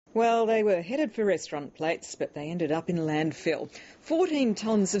Well, they were headed for restaurant plates, but they ended up in landfill. 14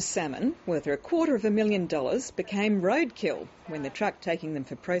 tonnes of salmon, worth $250,000, became roadkill when the truck taking them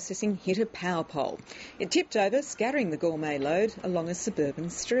for processing hit a power pole. It tipped over, scattering the gourmet load along a suburban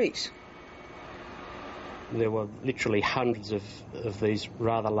street. There were literally hundreds of these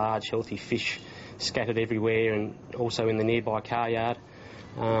rather large, healthy fish scattered everywhere and also in the nearby car yard.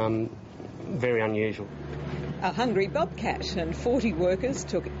 Very unusual. A hungry bobcat and 40 workers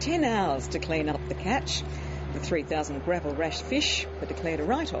took 10 hours to clean up the catch. The 3,000 gravel rash fish were declared a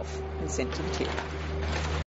write-off and sent to the tip.